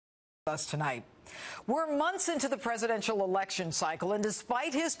us tonight. We're months into the presidential election cycle, and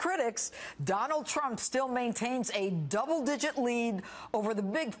despite his critics, Donald Trump still maintains a double-digit lead over the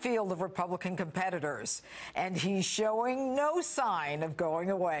big field of Republican competitors, and he's showing no sign of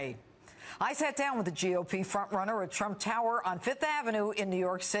going away. I sat down with the GOP frontrunner at Trump Tower on Fifth Avenue in New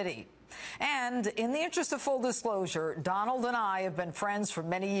York City. And in the interest of full disclosure, Donald and I have been friends for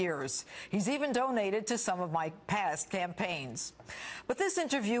many years. He's even donated to some of my past campaigns. But this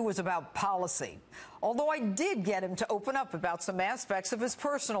interview was about policy, although I did get him to open up about some aspects of his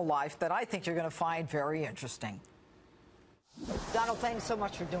personal life that I think you're going to find very interesting. Donald, thanks so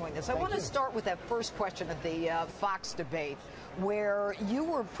much for doing this. I want to start with that first question of the Fox debate, where you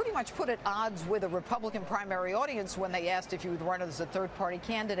were pretty much put at odds with a Republican primary audience when they asked if you would run as a third-party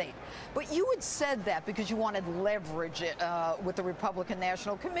candidate. But you had said that because you wanted leverage with the Republican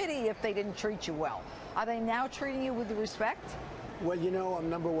National Committee if they didn't treat you well. Are they now treating you with respect? Well, you know, I'm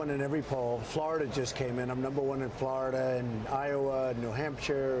number one in every poll. Florida just came in. I'm number one in Florida and Iowa, and New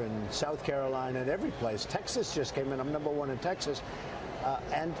Hampshire, and South Carolina, and every place. Texas just came in. I'm number one in Texas.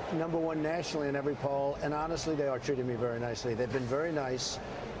 And number one nationally in every poll. And honestly, they are treating me very nicely. They've been very nice.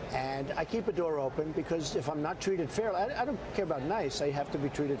 And I keep a door open because if I'm not treated fairly, I don't care about nice. I have to be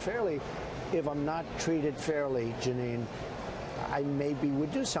treated fairly. If I'm not treated fairly, Jeanine, I maybe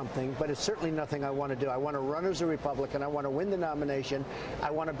would do something, but it's certainly nothing I want to do. I want to run as a Republican. I want to win the nomination. I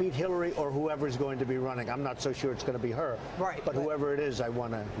want to beat Hillary or whoever is going to be running. I'm not so sure it's going to be her. Right. But whoever it is, I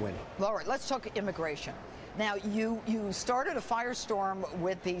want to win. All right, let's talk immigration. Now, you started a firestorm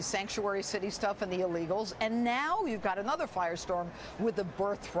with the sanctuary city stuff and the illegals, and now you've got another firestorm with the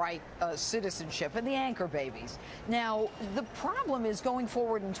birthright citizenship and the anchor babies. Now, the problem is going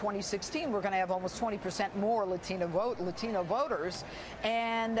forward in 2016, we're going to have almost 20% more Latino voters,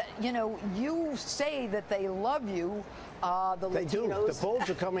 and, you know, you say that they love you. They do. The polls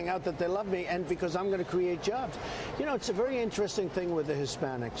are coming out that they love me, and because I'm going to create jobs. You know, it's a very interesting thing with the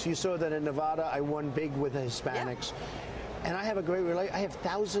Hispanics. You saw that in Nevada, I won big with the Hispanics. Yeah. And I have a great relationship. I have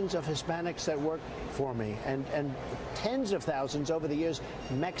thousands of Hispanics that work for me, and tens of thousands over the years.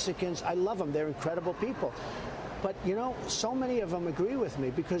 Mexicans, I love them. They're incredible people. But, you know, so many of them agree with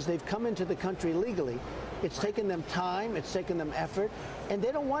me because they've come into the country legally. It's taken them time, it's taken them effort, and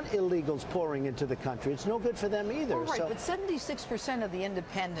they don't want illegals pouring into the country. It's no good for them either. Well, right, but 76% of the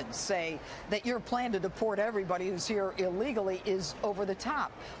independents say that your plan to deport everybody who's here illegally is over the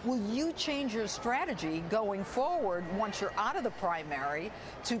top. Will you change your strategy going forward once you're out of the primary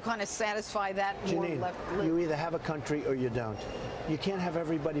to kind of satisfy that more left? You either have a country or you don't. You can't have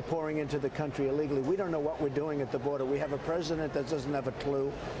everybody pouring into the country illegally. We don't know what we're doing at the border. We have a president that doesn't have a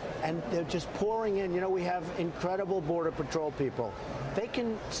clue, and they're just pouring in. You know, we have incredible Border Patrol people. They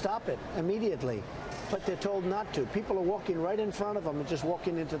can stop it immediately, but they're told not to. People are walking right in front of them and just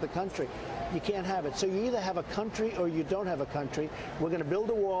walking into the country. You can't have it. So you either have a country or you don't have a country. We're going to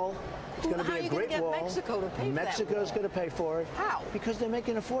build a wall. It's going to be a great wall. Mexico to pay for Mexico's going to pay for it. How? Because they're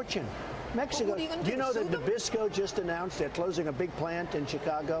making a fortune. Mexico. Do you know that Nabisco just announced they're closing a big plant in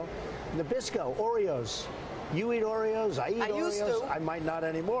Chicago? Nabisco, Oreos. You eat Oreos, I eat Oreos. Used to. I might not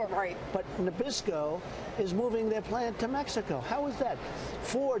anymore. Right. But Nabisco is moving their plant to Mexico. How is that?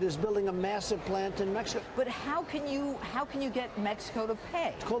 Ford is building a massive plant in Mexico. But how can you get Mexico to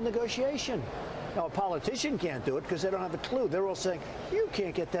pay? It's called negotiation. Now, a politician can't do it because they don't have a clue. They're all saying, you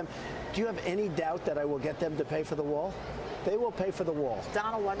can't get them. Do you have any doubt that I will get them to pay for the wall? They will pay for the wall.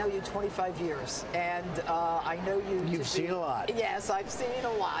 Donald, I know you 25 years, and I know you. You've seen a lot. Yes, I've seen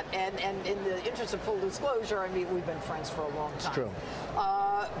a lot. And in the interest of full disclosure, I mean, we've been friends for a long time. It's true.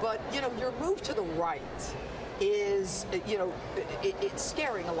 But, you know, your move to the right is, you know, it's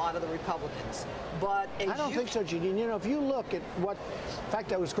scaring a lot of the Republicans. But I don't think so, Jeanine. You know, if you look at what, in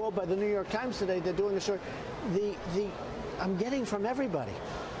fact, I was called by the New York Times today. They're doing a story. I'm getting from everybody.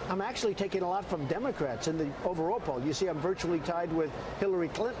 I'm actually taking a lot from Democrats in the overall poll. You see, I'm virtually tied with Hillary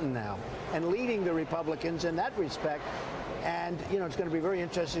Clinton now and leading the Republicans in that respect. And, you know, it's going to be very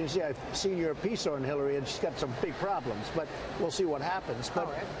interesting to see. I've seen your piece on Hillary, and she's got some big problems, but we'll see what happens.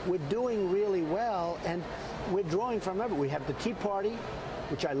 But we're doing really well, and we're drawing from everywhere. We have the Tea Party,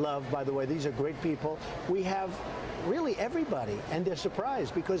 which I love, by the way. These are great people. We have really everybody, and they're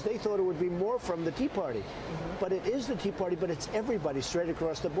surprised because they thought it would be more from the Tea Party. But it is the Tea Party, but it's everybody straight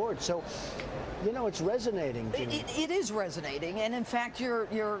across the board. So, you know, it's resonating. It is resonating, and in fact, you're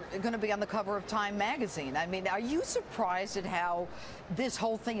going to be on the cover of Time magazine. I mean, are you surprised at how this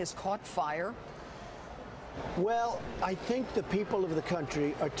whole thing has caught fire? Well, I think the people of the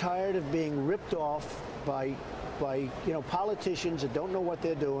country are tired of being ripped off by politicians that don't know what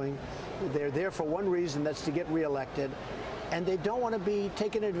they're doing. They're there for one reason, that's to get reelected. And they don't want to be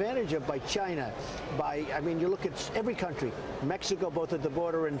taken advantage of by China, I mean, you look at every country, Mexico, both at the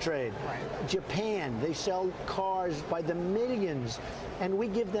border and trade. Right. Japan, they sell cars by the millions, and we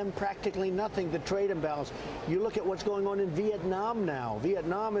give them practically nothing, the trade imbalance. You look at what's going on in Vietnam now.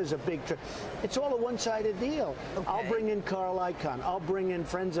 Vietnam is a big it's all a one-sided deal. Okay. I'll bring in Carl Icahn. I'll bring in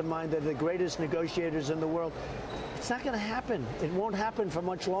friends of mine that are the greatest negotiators in the world. It's not going to happen. It won't happen for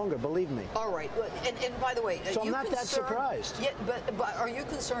much longer, believe me. All right. And by the way, so I'm not that surprised. Yeah, but are you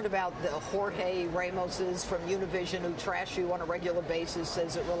concerned about the Jorge Ramoses from Univision who trash you on a regular basis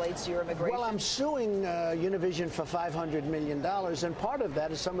as it relates to your immigration? Well, I'm suing Univision for $500 million, and part of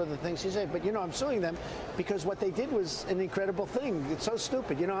that is some of the things he said. But, you know, I'm suing them because what they did was an incredible thing. It's so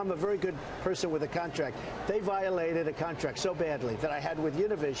stupid. You know, I'm a very good person with a contract. They violated a contract so badly that I had with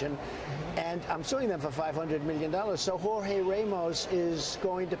Univision, and I'm suing them for $500 million. So Jorge Ramos is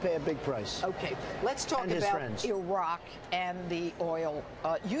going to pay a big price. Okay, let's talk about Iraq and the oil.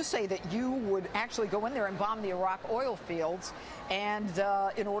 You say that you would actually go in there and bomb the Iraq oil fields, and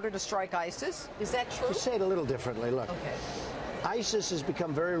in order to strike ISIS. Is that true? To say it a little differently, look. Okay. ISIS has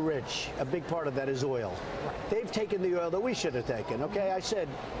become very rich. A big part of that is oil. They've taken the oil that we should have taken, okay? I said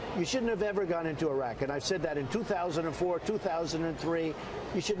you shouldn't have ever gone into Iraq, and I've said that in 2004, 2003.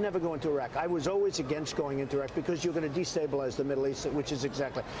 You should never go into Iraq. I was always against going into Iraq because you're going to destabilize the Middle East, which is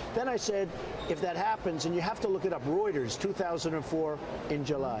exactly. Then I said, if that happens, and you have to look it up, Reuters, 2004 in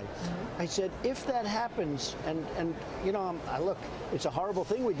July. I said, if that happens, and you know, look, it's a horrible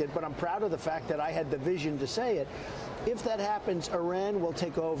thing we did, but I'm proud of the fact that I had the vision to say it. If that happens, Iran will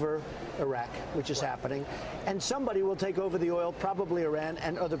take over Iraq, which is happening, and somebody will take over the oil, probably Iran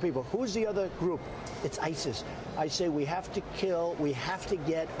and other people. Who's the other group? It's ISIS. I say we have to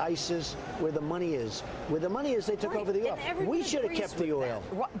get ISIS where the money is. Where the money is, they took over the oil. We should have kept the oil.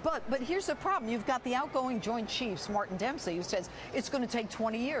 But here's the problem. You've got the outgoing Joint Chiefs, Martin Dempsey, who says it's going to take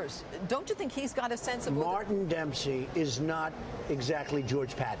 20 years. Don't you think he's got a sense of... Martin Dempsey is not exactly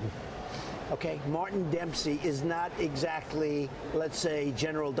George Patton. Okay, Martin Dempsey is not exactly, let's say,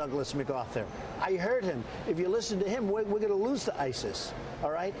 General Douglas MacArthur. I heard him. If you listen to him, we're going to lose to ISIS.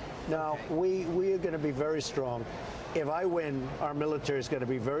 All right? Now, we are going to be very strong. If I win, our military is going to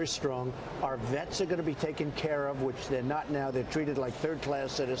be very strong. Our vets are going to be taken care of, which they're not now. They're treated like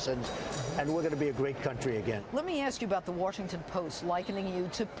third-class citizens, and we're going to be a great country again. Let me ask you about the Washington Post likening you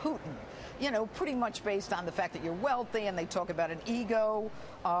to Putin. You know, pretty much based on the fact that you're wealthy, and they talk about an ego,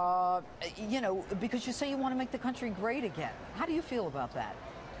 you know, because you say you want to make the country great again. How do you feel about that?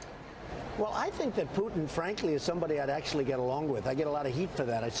 Well, I think that Putin, frankly, is somebody I'd actually get along with. I get a lot of heat for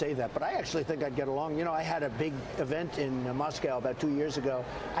that. I say that. But I actually think I'd get along. You know, I had a big event in Moscow about 2 years ago.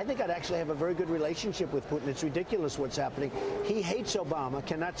 I think I'd actually have a very good relationship with Putin. It's ridiculous what's happening. He hates Obama,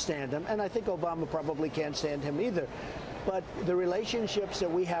 cannot stand him. And I think Obama probably can't stand him either. But the relationships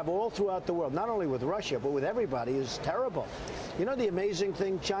that we have all throughout the world, not only with Russia, but with everybody, is terrible. You know the amazing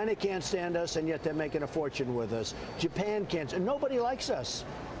thing? China can't stand us, and yet they're making a fortune with us. Japan can't, and nobody likes us.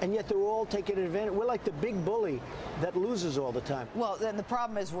 And yet they're all taking advantage. We're like the big bully that loses all the time. Well, then the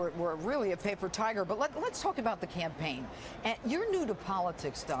problem is we're really a paper tiger. But let's talk about the campaign. And you're new to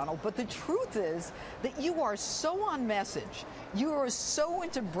politics, Donald, but the truth is that you are so on message. You are so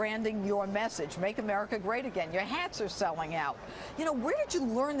into branding your message, make America great again. Your hats are selling out. You know, where did you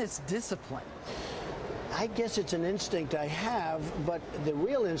learn this discipline? I guess it's an instinct I have, but the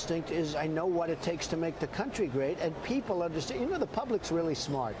real instinct is I know what it takes to make the country great, and people understand. You know, the public's really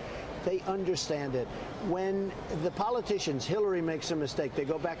smart. They understand it. When the politicians, Hillary makes a mistake, they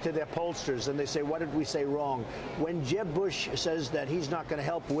go back to their pollsters and they say, what did we say wrong? When Jeb Bush says that he's not going to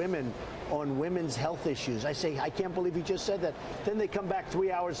help women on women's health issues, I say, I can't believe he just said that. Then they come back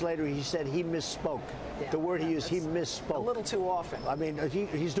 3 hours later, he said he misspoke. Yeah, the word he used, he misspoke. A little too often. I mean,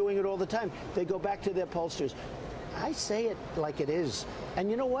 he's doing it all the time. They go back to their pollsters. I say it like it is.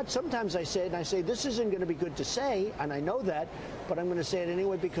 And you know what? Sometimes I say it and I say, this isn't going to be good to say, and I know that, but I'm going to say it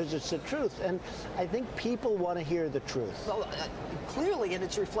anyway because it's the truth. And I think people want to hear the truth. Well, clearly, and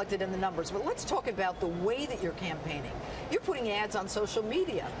it's reflected in the numbers. But let's talk about the way that you're campaigning. You're putting ads on social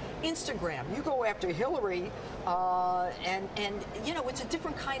media, Instagram. You go after Hillary, and you know, it's a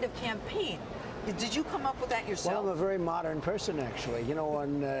different kind of campaign. Did you come up with that yourself? Well, I'm a very modern person, actually. You know,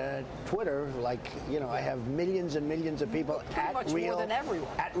 on Twitter, like, you know, I have millions and millions of people more than everyone.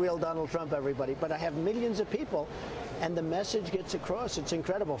 At real Donald Trump, everybody. But I have millions of people, and the message gets across. It's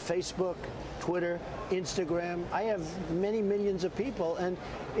incredible. Facebook, Twitter, Instagram. I have many millions of people, and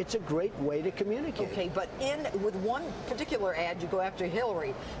it's a great way to communicate. Okay, but with one particular ad, you go after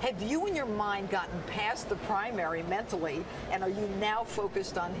Hillary. Have you in your mind gotten past the primary mentally, and are you now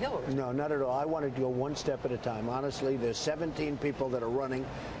focused on Hillary? No, not at all. I want to go one step at a time. Honestly, there's 17 people that are running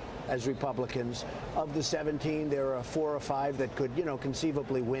as Republicans. Of the 17, there are 4 or 5 that could,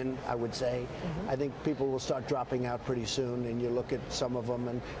 conceivably win, I would say. I think people will start dropping out pretty soon, and you look at some of them,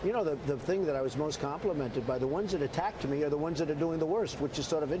 and, the thing that I was most complimented by, the ones that attacked me are the ones that are doing the worst, which is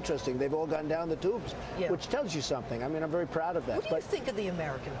sort of interesting. They've all gone down the tubes, which tells you something. I mean, I'm very proud of that. What do you think of the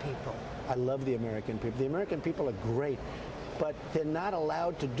American people? I love the American people. The American people are great, but they're not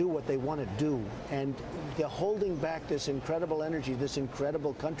allowed to do what they want to do. And they're holding back this incredible energy, this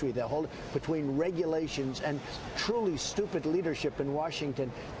incredible country. They're holding between regulations and truly stupid leadership in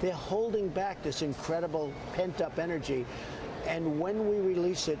Washington. They're holding back this incredible pent-up energy. And when we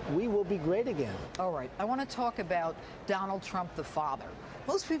release it, we will be great again. All right. I want to talk about Donald Trump, the father.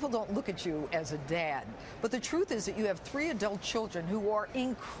 Most people don't look at you as a dad, but the truth is that you have 3 adult children who are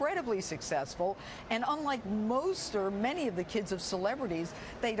incredibly successful, and unlike most or many of the kids of celebrities,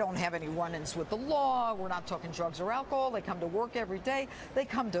 they don't have any run-ins with the law. We're not talking drugs or alcohol. They come to work every day. They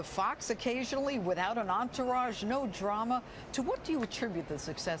come to Fox occasionally without an entourage, no drama. To what do you attribute the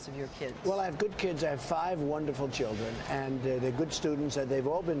success of your kids? Well, I have good kids. I have 5 wonderful children, and they're good students. They've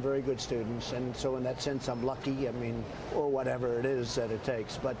all been very good students, and so in that sense, I'm lucky. I mean, or whatever it is that it takes.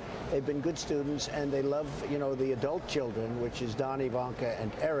 But they've been good students, and they love, the adult children, which is Don, Ivanka,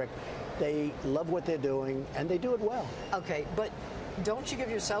 and Eric. They love what they're doing, and they do it well. Okay, but don't you give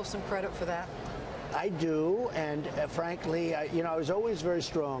yourself some credit for that? I do, and frankly, I was always very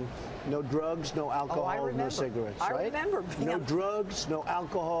strong. No drugs, no alcohol, no cigarettes, right? I remember. No drugs, no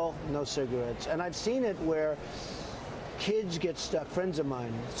alcohol, no cigarettes. And I've seen it where kids get stuck. Friends of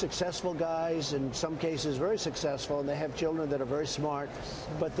mine, successful guys, in some cases very successful, and they have children that are very smart,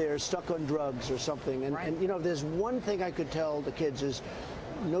 but they're stuck on drugs or something. And, and there's one thing I could tell the kids is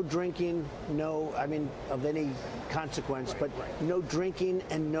no drinking, of any consequence, but no drinking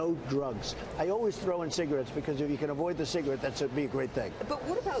and no drugs. I always throw in cigarettes because if you can avoid the cigarette, that'd be a great thing. But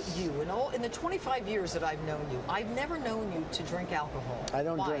what about you? In the 25 years that I've known you, I've never known you to drink alcohol. I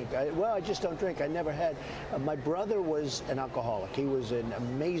don't drink. I just don't drink. I never had. My brother was an alcoholic. He was an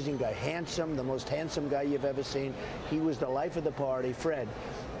amazing guy, handsome, the most handsome guy you've ever seen. He was the life of the party, Fred.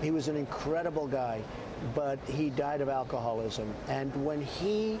 He was an incredible guy, but he died of alcoholism. And when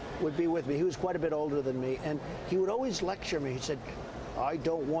he would be with me, he was quite a bit older than me, and he would always lecture me. He said, I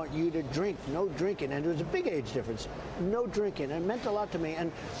don't want you to drink, no drinking. And there was a big age difference, no drinking. It meant a lot to me.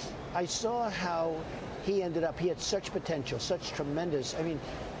 And I saw how he ended up. He had such potential, such tremendous,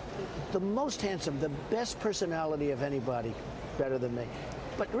 the most handsome, the best personality of anybody, better than me.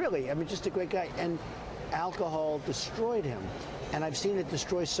 But really, just a great guy. And alcohol destroyed him. And I've seen it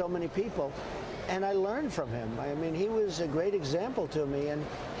destroy so many people. And I learned from him. He was a great example to me, and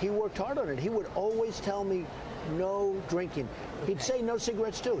he worked hard on it. He would always tell me no drinking. He'd say no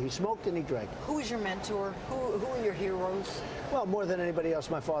cigarettes too. He smoked and he drank. Who is your mentor? Who are your heroes? Well, more than anybody else,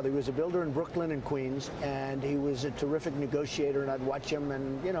 my father. He was a builder in Brooklyn and Queens, and he was a terrific negotiator, and I'd watch him,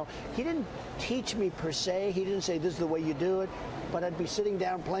 and he didn't teach me per se. He didn't say this is the way you do it, but I'd be sitting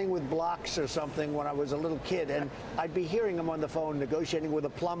down playing with blocks or something when I was a little kid, and I'd be hearing him on the phone negotiating with a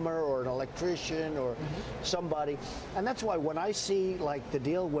plumber or an electrician or somebody. And that's why when I see like the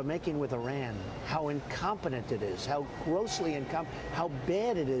deal we're making with Iran, how incompetent it is, how grossly incompetent, how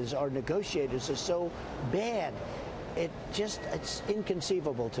bad it is, our negotiators are so bad. It's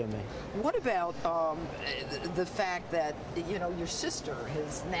inconceivable to me. What about the fact that, your sister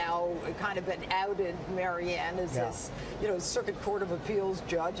has now kind of been outed, Marianne, as this, Circuit Court of Appeals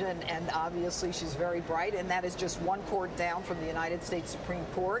judge, and obviously she's very bright, and that is just one court down from the United States Supreme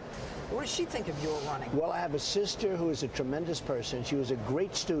Court. What does she think of your running? Well, I have a sister who is a tremendous person. She was a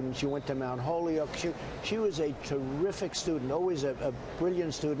great student. She went to Mount Holyoke. She was a terrific student, always a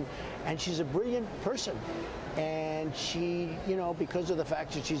brilliant student, and she's a brilliant person. And she, because of the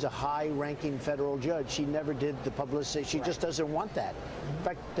fact that she's a high-ranking federal judge, she never did the publicity. She just doesn't want that. In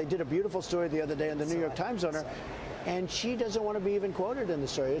fact, they did a beautiful story the other day in the New York Times on her, and she doesn't want to be even quoted in the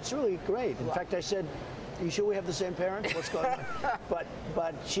story. It's really great. In fact, I said, you sure we have the same parents? What's going on?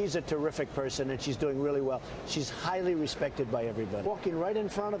 But she's a terrific person, and she's doing really well. She's highly respected by everybody. Walking right in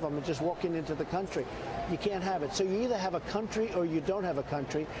front of them and just walking into the country. You can't have it. So you either have a country or you don't have a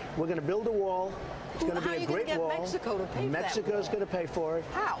country. We're going to build a wall. It's going to be a great wall. Mexico to pay for that Mexico's going to pay for it.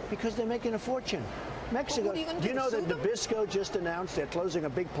 How? Because they're making a fortune. Mexico. Well, what are you going to do you know that Nabisco just announced they're closing a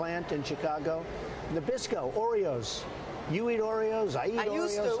big plant in Chicago? Nabisco, Oreos. You eat Oreos, I eat Oreos.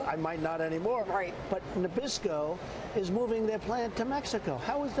 Used to. I might not anymore. Right. But Nabisco is moving their plant to Mexico.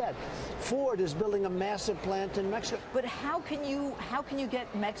 How is that? Ford is building a massive plant in Mexico. But how can you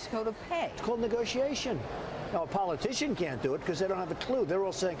get Mexico to pay? It's called negotiation. Now, a politician can't do it because they don't have a clue. They're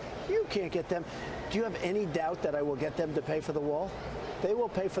all saying, you can't get them. Do you have any doubt that I will get them to pay for the wall? They will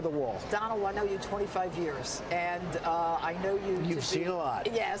pay for the wall. Donald, I know you 25 years, and I know you. You've seen a lot.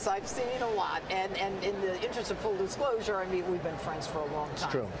 Yes, I've seen a lot. And in the interest of full disclosure, I mean, we've been friends for a long time. It's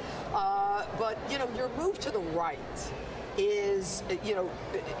true. But, you know, your move to the right is, you know,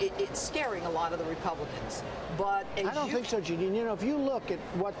 it's scaring a lot of the Republicans. But I don't think so, Jeanine. You know, if you look at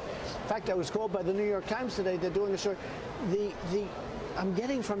what, in fact, I was called by the New York Times today. They're doing a story. I'm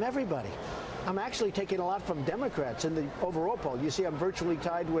getting from everybody. I'm actually taking a lot from Democrats in the overall poll. You see, I'm virtually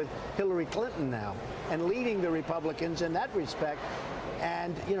tied with Hillary Clinton now and leading the Republicans in that respect.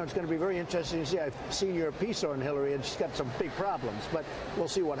 And, you know, it's going to be very interesting to see. I've seen your piece on Hillary, and she's got some big problems, but we'll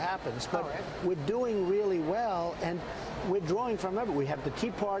see what happens. But we're doing really well, and we're drawing from everywhere. We have the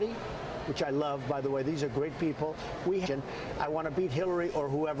Tea Party, which I love, by the way. These are great people. I want to beat Hillary or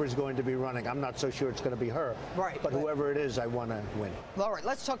whoever is going to be running. I'm not so sure it's going to be her. Right. But whoever it is, I want to win. All right,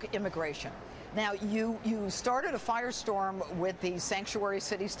 let's talk immigration. Now, you started a firestorm with the sanctuary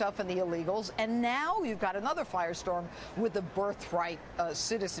city stuff and the illegals, and now you've got another firestorm with the birthright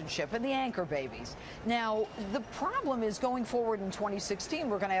citizenship and the anchor babies. Now, the problem is going forward in 2016,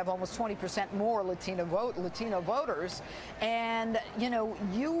 we're going to have almost 20% more Latino voters, and, you know,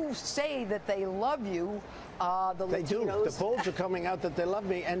 you say that they love you. They do. The polls are coming out that they love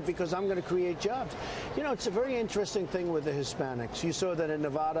me, and because I'm going to create jobs. You know, it's a very interesting thing with the Hispanics. You saw that in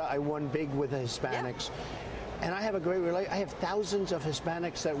Nevada, I won big with the Hispanics. Yeah. And I have a great relationship. I have thousands of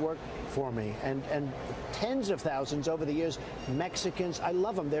Hispanics that work for me, and tens of thousands over the years, Mexicans. I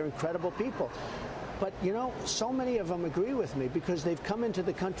love them. They're incredible people. But, you know, so many of them agree with me because they've come into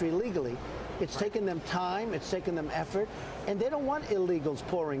the country legally. It's taken them time, it's taken them effort, and they don't want illegals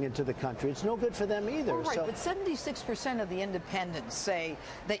pouring into the country. It's no good for them either. Well, right, but 76% of the independents say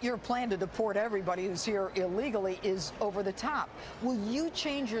that your plan to deport everybody who's here illegally is over the top. Will you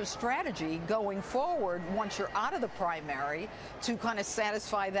change your strategy going forward once you're out of the primary to kind of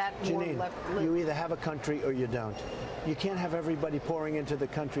satisfy that more left? You either have a country or you don't. You can't have everybody pouring into the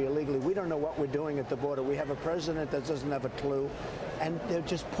country illegally. We don't know what we're doing at the border. We have a president that doesn't have a clue, and they're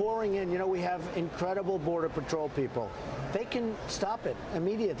just pouring in. You know, we have incredible Border Patrol people. They can stop it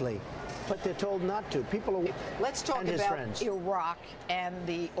immediately, but they're told not to. People are. Let's talk about Iraq and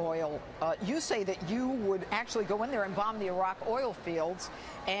the oil. You say that you would actually go in there and bomb the Iraq oil fields,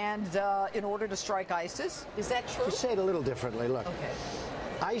 and in order to strike ISIS. Is that true? To say it a little differently, look. Okay.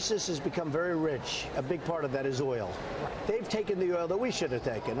 ISIS has become very rich. A big part of that is oil. Right. They've taken the oil that we should have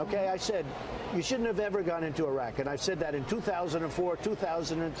taken, okay? I said, you shouldn't have ever gone into Iraq, and I've said that in 2004,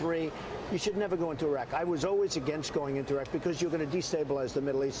 2003. You should never go into Iraq. I was always against going into Iraq because you're going to destabilize the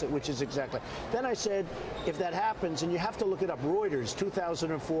Middle East, which is exactly. Then I said, if that happens, and you have to look it up, Reuters,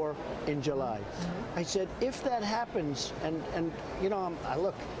 2004 in July. I said, if that happens, and you know,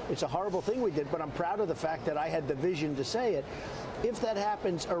 look, it's a horrible thing we did, but I'm proud of the fact that I had the vision to say it. If that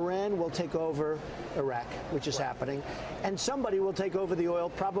happens, Iran will take over Iraq, which is happening, and somebody will take over the oil,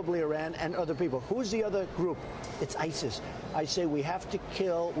 probably Iran and other people. Who's the other group? It's ISIS. I say we have to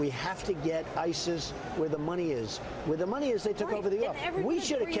get ISIS where the money is. Where the money is, they took over the oil. We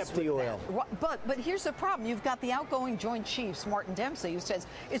should have kept the oil. But here's the problem. You've got the outgoing Joint Chiefs, Martin Dempsey, who says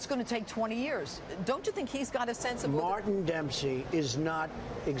it's going to take 20 years. Don't you think he's got a sense of... Martin Dempsey is not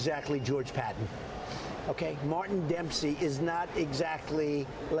exactly George Patton. Okay, Martin Dempsey is not exactly,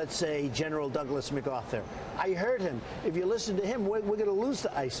 let's say, General Douglas MacArthur. I heard him. If you listen to him, we're going to lose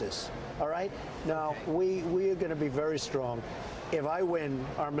to ISIS. All right? Now, we are going to be very strong. If I win,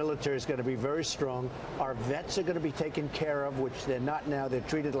 our military is going to be very strong. Our vets are going to be taken care of, which they're not now. They're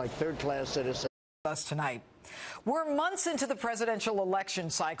treated like third-class citizens. Us tonight. We're months into the presidential election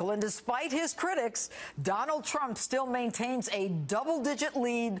cycle, and despite his critics, Donald Trump still maintains a double-digit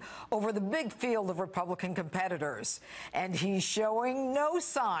lead over the big field of Republican competitors, and he's showing no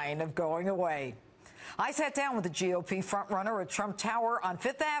sign of going away. I sat down with the GOP frontrunner at Trump Tower on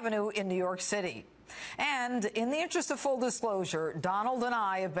Fifth Avenue in New York City. And in the interest of full disclosure, Donald and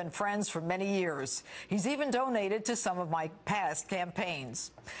I have been friends for many years. He's even donated to some of my past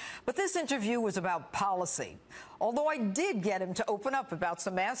campaigns. But this interview was about policy, although I did get him to open up about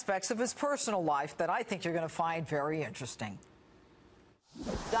some aspects of his personal life that I think you're going to find very interesting.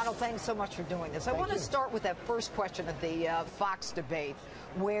 Donald, thanks so much for doing this. I want to start with that first question of the Fox debate,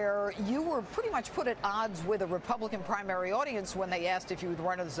 where you were pretty much put at odds with a Republican primary audience when they asked if you would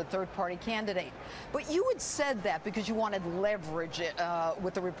run as a third-party candidate. But you had said that because you wanted leverage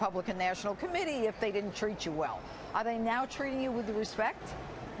with the Republican National Committee if they didn't treat you well. Are they now treating you with respect?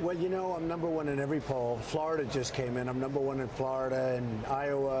 Well, you know, I'm #1 in every poll. Florida just came in. I'm #1 in Florida and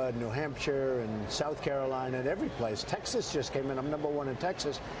Iowa, and New Hampshire, and South Carolina, and every place. Texas just came in. I'm #1 in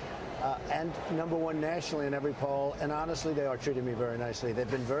Texas. And #1 nationally in every poll. And honestly, they are treating me very nicely.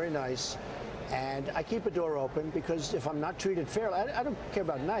 They've been very nice. And I keep a door open because if I'm not treated fairly, I don't care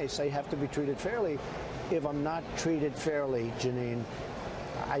about nice. I have to be treated fairly. If I'm not treated fairly, Jeanine,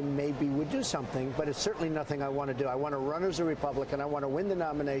 I maybe would do something, but it's certainly nothing I want to do. I want to run as a Republican. I want to win the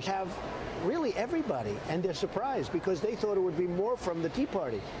nomination. Have really everybody, and they're surprised because they thought it would be more from the Tea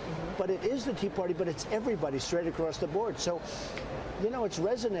Party. But it is the Tea Party, but it's everybody straight across the board. So, you know, it's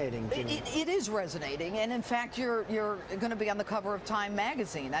resonating. It is resonating, and in fact, you're going to be on the cover of Time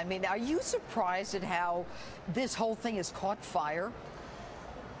magazine. I mean, are you surprised at how this whole thing has caught fire?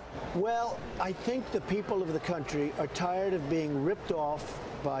 Well, I think the people of the country are tired of being ripped off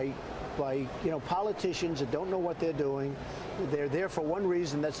by politicians that don't know what they're doing. They're there for one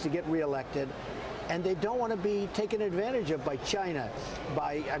reason, that's to get reelected. And they don't want to be taken advantage of by China,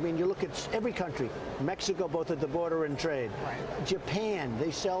 I mean, you look at every country, Mexico, both at the border and trade. Right. Japan,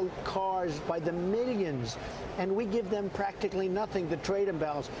 they sell cars by the millions, and we give them practically nothing, the trade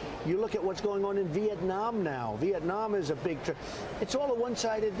imbalance. You look at what's going on in Vietnam now. Vietnam is a big, it's all a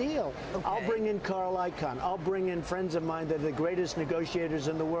one-sided deal. Okay. I'll bring in Carl Icahn. I'll bring in friends of mine that are the greatest negotiators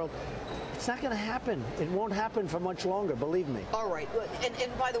in the world. It's not going to happen. It won't happen for much longer, believe me. All right.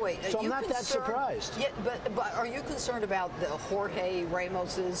 And by the way, so I'm not that surprised. Yeah, but are you concerned about the Jorge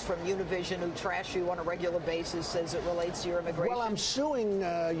Ramoses from Univision who trash you on a regular basis as it relates to your immigration? Well, I'm suing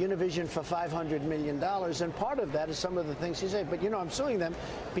Univision for $500 million, and part of that is some of the things he said. But, you know, I'm suing them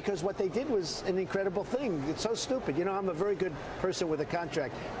because what they did was an incredible thing. It's so stupid. You know, I'm a very good person with a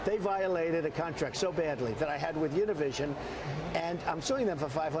contract. They violated a contract so badly that I had with Univision, and I'm suing them for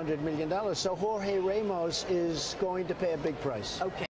 $500 million. So Jorge Ramos is going to pay a big price. Okay.